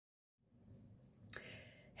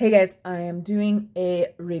Hey guys, I am doing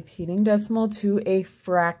a repeating decimal to a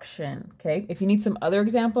fraction, okay? If you need some other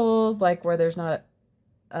examples, like where there's not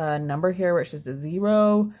a number here where it's just a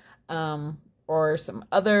zero, or some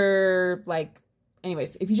other,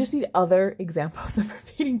 anyways, if you just need other examples of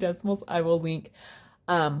repeating decimals, I will link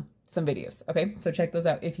some videos, okay? So check those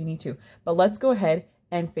out if you need to. But let's go ahead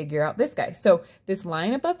and figure out this guy. So this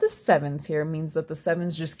line above the sevens here means that the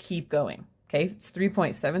sevens just keep going, okay? It's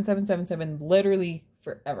 3.7777, literally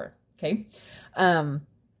forever, okay?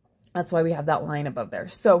 That's why we have that line above there.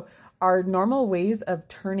 So our normal ways of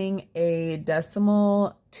turning a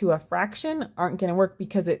decimal to a fraction aren't going to work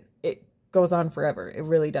because it goes on forever. It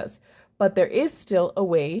really does. But there is still a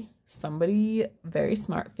way somebody very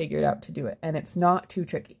smart figured out to do it, and it's not too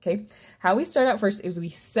tricky, okay? How we start out first is we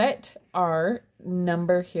set our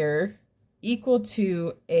number here equal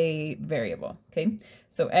to a variable, okay?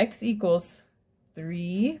 So x equals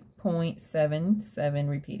 3.77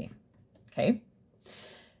 repeating, okay?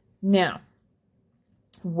 Now,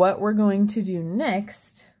 what we're going to do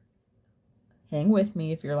next, hang with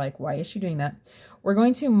me if you're like, why is she doing that? We're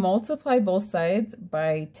going to multiply both sides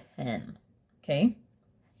by 10, okay?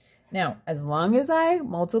 Now, as long as I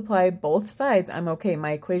multiply both sides, I'm okay.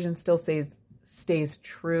 My equation still stays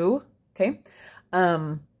true, okay?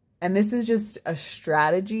 And this is just a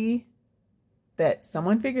strategy that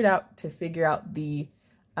someone figured out to figure out the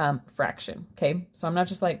fraction, okay? So I'm not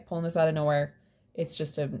just like pulling this out of nowhere. It's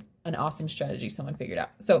just an awesome strategy someone figured out.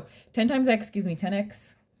 So 10 times x gives me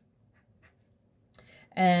 10x.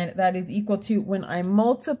 And that is equal to, when I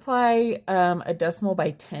multiply a decimal by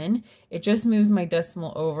 10, it just moves my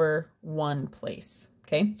decimal over one place,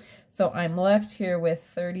 okay? So I'm left here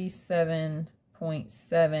with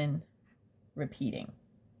 37.7 repeating,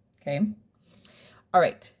 okay? All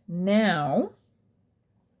right, now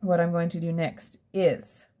what I'm going to do next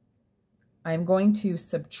is I'm going to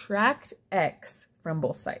subtract x from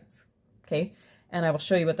both sides, okay? And I will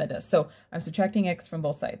show you what that does. So I'm subtracting x from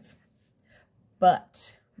both sides.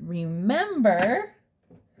 But remember,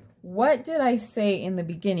 what did I say in the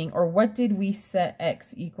beginning, or what did we set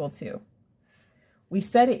x equal to? We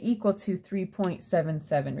set it equal to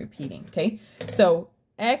 3.77 repeating, okay? So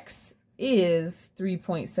x is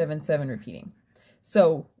 3.77 repeating.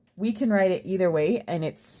 So we can write it either way, and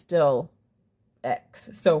it's still x.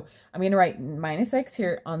 So I'm going to write minus x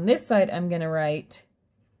here. On this side, I'm going to write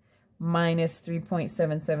minus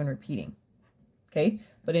 3.77 repeating, okay?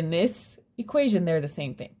 But in this equation, they're the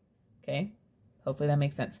same thing, okay? Hopefully that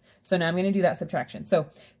makes sense. So now I'm going to do that subtraction. So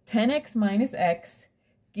 10x minus x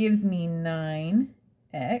gives me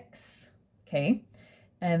 9x, okay?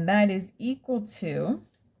 And that is equal to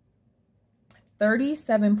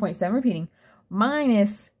 37.7 repeating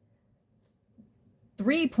minus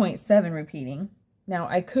 3.7 repeating. Now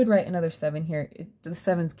I could write another 7 here. The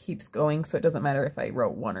 7s keeps going, so it doesn't matter if I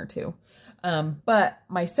wrote 1 or 2. But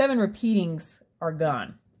my 7 repeatings are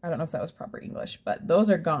gone. I don't know if that was proper English, but those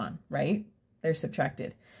are gone, right? They're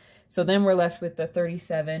subtracted. So then we're left with the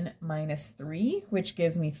 37 minus 3, which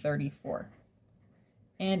gives me 34.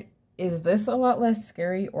 And is this a lot less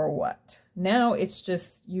scary or what? Now it's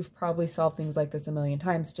just, you've probably solved things like this a million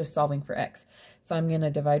times, just solving for x. So I'm going to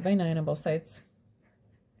divide by 9 on both sides.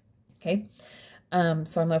 Okay.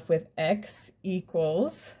 So I'm left with x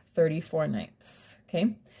equals 34/9.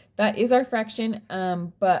 Okay. That is our fraction,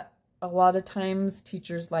 but a lot of times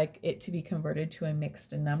teachers like it to be converted to a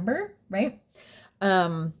mixed number, right?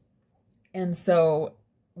 And so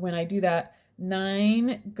when I do that,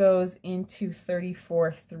 9 goes into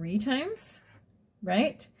 34 3 times,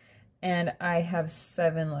 right? And I have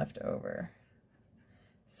 7 left over.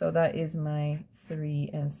 So that is my 3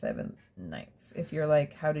 7/9. If you're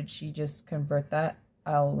like, how did she just convert that?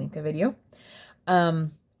 I'll link a video.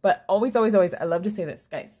 But always, always, always, I love to say this,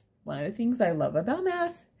 guys. One of the things I love about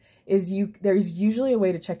math is there's usually a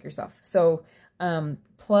way to check yourself. So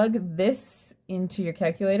plug this into your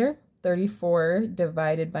calculator, 34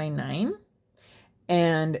 divided by 9,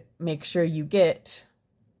 and make sure you get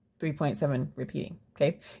 3.7 repeating,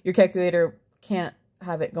 okay? Your calculator can't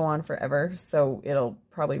have it go on forever, so it'll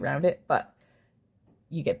probably round it, but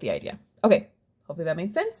you get the idea. Okay, hopefully that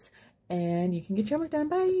made sense, and you can get your homework done.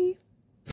 Bye!